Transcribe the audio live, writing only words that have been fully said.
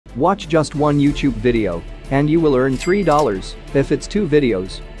Watch just one YouTube video and you will earn $3. If it's 2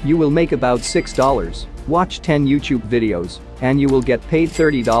 videos, you will make about $6. Watch 10 YouTube videos and you will get paid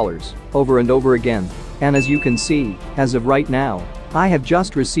 $30 over and over again. And as you can see, as of right now, I have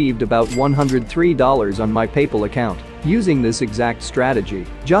just received about $103 on my PayPal account. Using this exact strategy,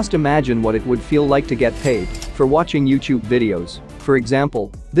 just imagine what it would feel like to get paid for watching YouTube videos. For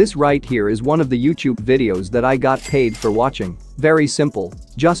example, this right here is one of the YouTube videos that I got paid for watching. Very simple,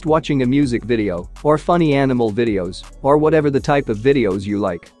 just watching a music video or funny animal videos or whatever the type of videos you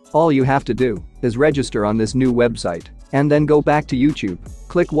like. All you have to do is register on this new website and then go back to YouTube,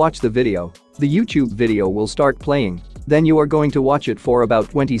 click watch the video. The YouTube video will start playing. Then you are going to watch it for about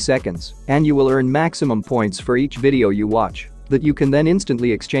 20 seconds and you will earn maximum points for each video you watch that you can then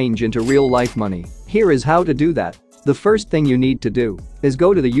instantly exchange into real-life money. Here is how to do that. The first thing you need to do is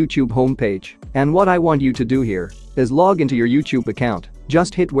go to the YouTube homepage, and what I want you to do here is log into your YouTube account.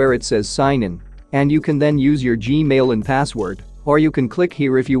 Just hit where it says sign in and you can then use your Gmail and password, or you can click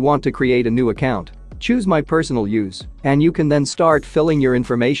here if you want to create a new account. Choose my personal use and you can then start filling your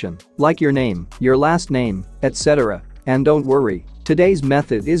information like your name, your last name, etc. And don't worry, today's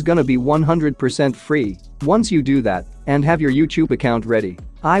method is gonna be 100% free. Once you do that and have your YouTube account ready,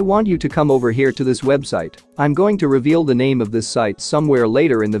 I want you to come over here to this website. I'm going to reveal the name of this site somewhere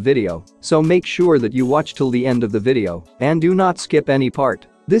later in the video, so make sure that you watch till the end of the video and do not skip any part.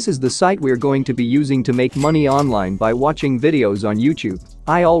 This is the site we're going to be using to make money online by watching videos on YouTube.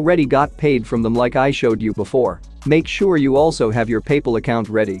 I already got paid from them like I showed you before. Make sure you also have your PayPal account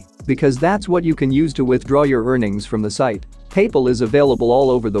ready, because that's what you can use to withdraw your earnings from the site. PayPal is available all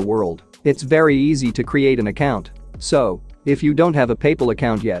over the world. It's very easy to create an account. So, if you don't have a PayPal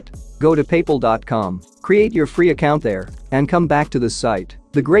account yet, go to paypal.com, create your free account there, and come back to this site.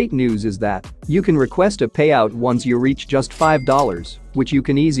 The great news is that you can request a payout once you reach just $5, which you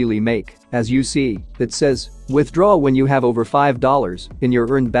can easily make. As you see, it says, withdraw when you have over $5 in your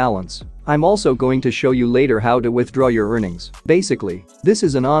earned balance. I'm also going to show you later how to withdraw your earnings. Basically, this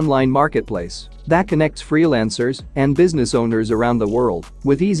is an online marketplace that connects freelancers and business owners around the world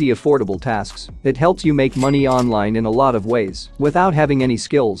with easy, affordable tasks. It helps you make money online in a lot of ways without having any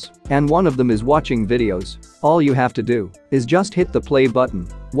skills, and one of them is watching videos. All you have to do is just hit the play button,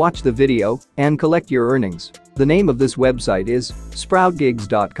 watch the video, and collect your earnings. The name of this website is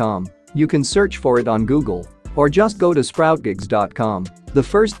sproutgigs.com. You can search for it on Google or just go to sproutgigs.com. The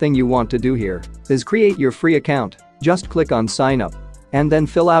first thing you want to do here is create your free account. Just click on sign up and then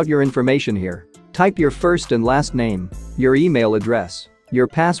fill out your information here. Type your first and last name, your email address, your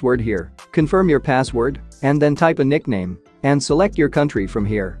password here, confirm your password, and then type a nickname and select your country from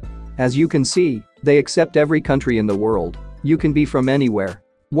here. As you can see, they accept every country in the world. You can be from anywhere.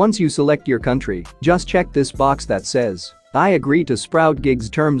 Once you select your country, just check this box that says, I agree to Sprout Gigs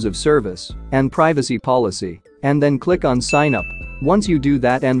terms of service and privacy policy, and then click on sign up. Once you do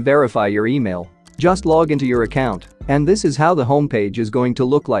that and verify your email, just log into your account, and this is how the homepage is going to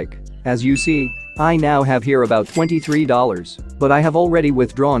look like. As you see, I now have here about $23, but I have already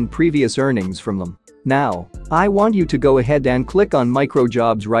withdrawn previous earnings from them. Now, I want you to go ahead and click on micro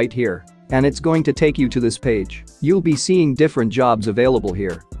jobs right here, and it's going to take you to this page. You'll be seeing different jobs available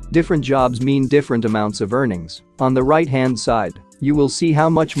here. Different jobs mean different amounts of earnings. On the right-hand side, you will see how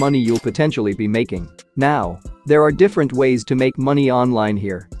much money you'll potentially be making. Now, there are different ways to make money online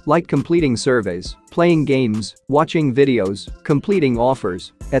here, like completing surveys, playing games, watching videos, completing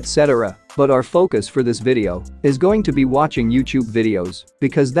offers, etc. But our focus for this video is going to be watching YouTube videos,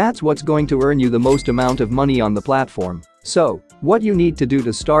 because that's what's going to earn you the most amount of money on the platform. So, what you need to do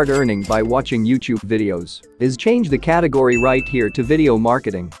to start earning by watching YouTube videos is change the category right here to video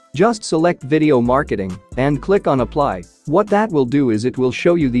marketing. Just select video marketing and click on apply. What that will do is it will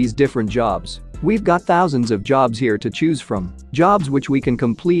show you these different jobs. We've got thousands of jobs here to choose from, jobs which we can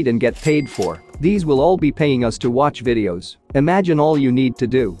complete and get paid for. These will all be paying us to watch videos. Imagine all you need to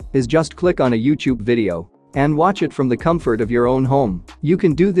do is just click on a YouTube video and watch it from the comfort of your own home. You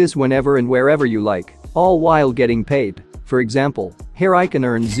can do this whenever and wherever you like, all while getting paid. For example, here I can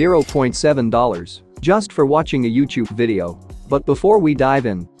earn $0.7 just for watching a YouTube video. But before we dive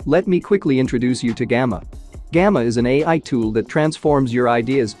in, let me quickly introduce you to Gamma. Gamma is an AI tool that transforms your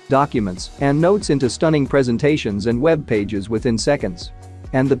ideas, documents, and notes into stunning presentations and web pages within seconds.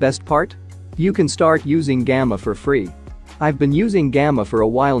 And the best part? You can start using Gamma for free. I've been using Gamma for a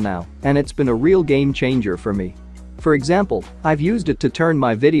while now, and it's been a real game changer for me. For example, I've used it to turn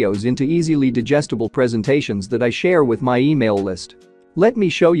my videos into easily digestible presentations that I share with my email list. Let me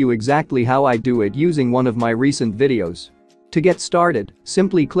show you exactly how I do it using one of my recent videos. To get started,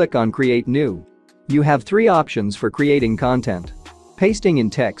 simply click on Create New. You have 3 options for creating content: pasting in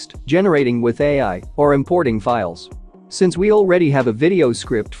text, generating with AI, or importing files. Since we already have a video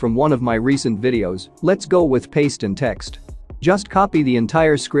script from one of my recent videos, let's go with paste in text. Just copy the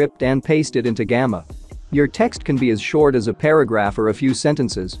entire script and paste it into Gamma. Your text can be as short as a paragraph or a few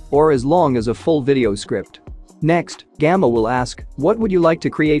sentences, or as long as a full video script. Next, Gamma will ask, what would you like to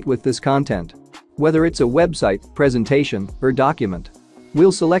create with this content? Whether it's a website, presentation, or document.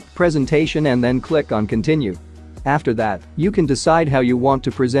 We'll select presentation and then click on continue. After that, you can decide how you want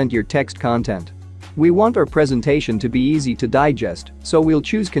to present your text content. We want our presentation to be easy to digest, so we'll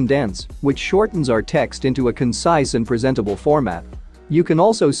choose condense, which shortens our text into a concise and presentable format. You can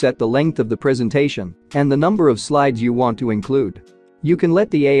also set the length of the presentation and the number of slides you want to include. You can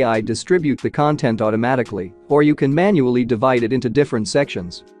let the AI distribute the content automatically, or you can manually divide it into different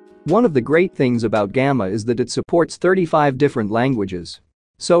sections. One of the great things about Gamma is that it supports 35 different languages.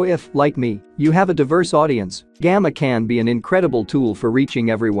 So if, like me, you have a diverse audience, Gamma can be an incredible tool for reaching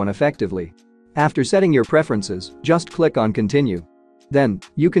everyone effectively. After setting your preferences, just click on continue. Then,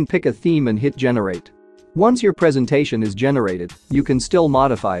 you can pick a theme and hit generate. Once your presentation is generated, you can still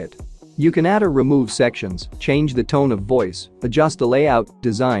modify it. You can add or remove sections, change the tone of voice, adjust the layout,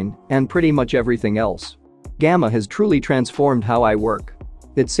 design, and pretty much everything else. Gamma has truly transformed how I work.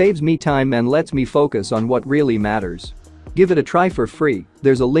 It saves me time and lets me focus on what really matters. Give it a try for free,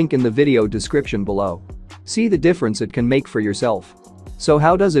 there's a link in the video description below. See the difference it can make for yourself. So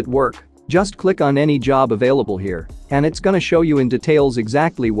how does it work? Just click on any job available here, and it's gonna show you in details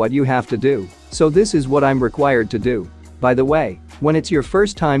exactly what you have to do. So this is what I'm required to do. By the way, when it's your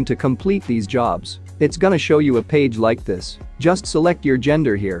first time to complete these jobs, it's gonna show you a page like this. Just select your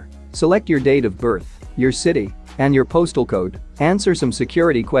gender here. Select your date of birth, your city, and your postal code. Answer some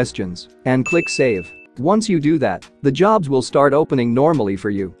security questions, and click save. Once you do that, the jobs will start opening normally for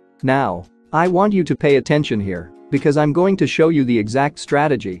you. Now, I want you to pay attention here, because I'm going to show you the exact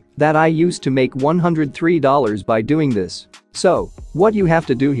strategy that I used to make $103 by doing this. So, what you have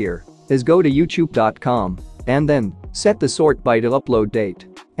to do here is go to youtube.com and then set the sort by the upload date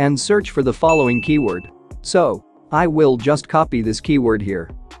and search for the following keyword. So, I will just copy this keyword here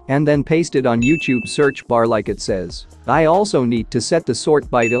and then paste it on YouTube search bar like it says. I also need to set the sort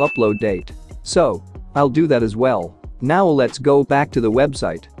by the upload date. So, I'll do that as well. Now let's go back to the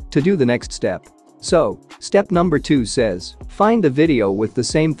website to do the next step. So, step number 2 says, find a video with the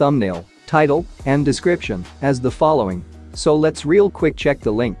same thumbnail, title, and description as the following. So let's real quick check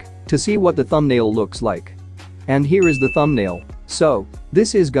the link to see what the thumbnail looks like. And here is the thumbnail. So,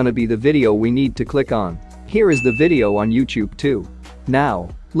 this is gonna be the video we need to click on. Here is the video on YouTube too. Now,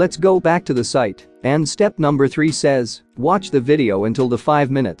 let's go back to the site, and step number 3 says, watch the video until the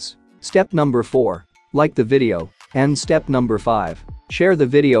 5 minutes. Step number 4, like the video. And step number 5, share the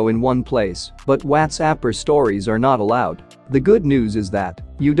video in one place, but WhatsApp or stories are not allowed. The good news is that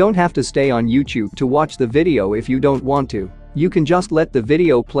you don't have to stay on YouTube to watch the video if you don't want to. You can just let the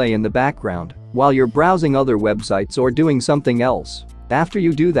video play in the background while you're browsing other websites or doing something else. After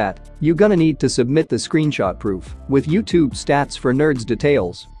you do that, you're gonna need to submit the screenshot proof with YouTube Stats for Nerds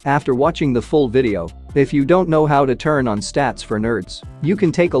details after watching the full video. If you don't know how to turn on Stats for Nerds, you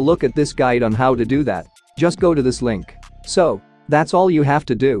can take a look at this guide on how to do that. Just go to this link. So, that's all you have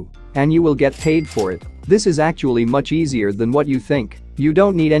to do, and you will get paid for it. This is actually much easier than what you think. You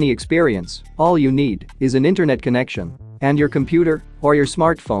don't need any experience. All you need is an internet connection and your computer or your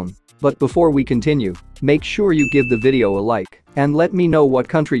smartphone. But before we continue, make sure you give the video a like and let me know what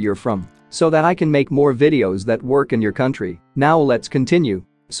country you're from so that I can make more videos that work in your country. Now let's continue.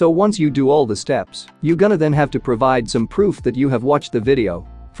 So once you do all the steps, you're gonna then have to provide some proof that you have watched the video.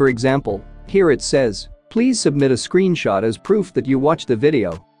 For example, here it says, please submit a screenshot as proof that you watched the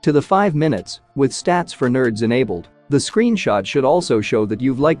video to the 5 minutes with Stats for Nerds enabled. The screenshot should also show that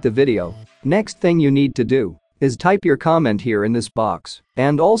you've liked the video. Next thing you need to do is type your comment here in this box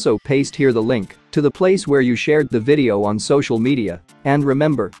and also paste here the link to the place where you shared the video on social media. And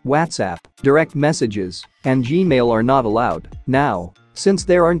remember, WhatsApp, direct messages, and Gmail are not allowed. Now, since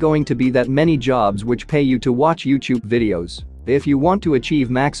there aren't going to be that many jobs which pay you to watch YouTube videos, if you want to achieve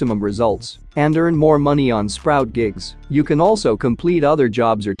maximum results and earn more money on Sprout Gigs, you can also complete other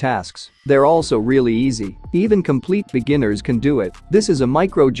jobs or tasks. They're also really easy. Even complete beginners can do it. This is a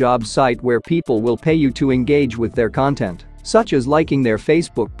micro job site where people will pay you to engage with their content, such as liking their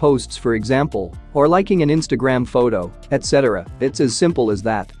Facebook posts for example, or liking an Instagram photo, etc. It's as simple as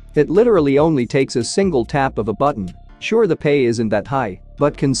that. It literally only takes a single tap of a button. Sure, the pay isn't that high,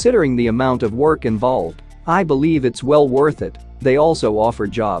 but considering the amount of work involved, I believe it's well worth it. They also offer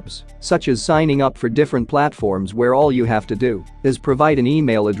jobs, such as signing up for different platforms where all you have to do is provide an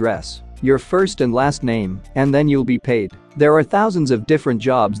email address, your first and last name, and then you'll be paid. There are thousands of different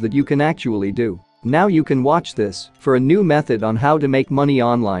jobs that you can actually do. Now you can watch this for a new method on how to make money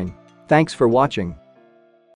online. Thanks for watching.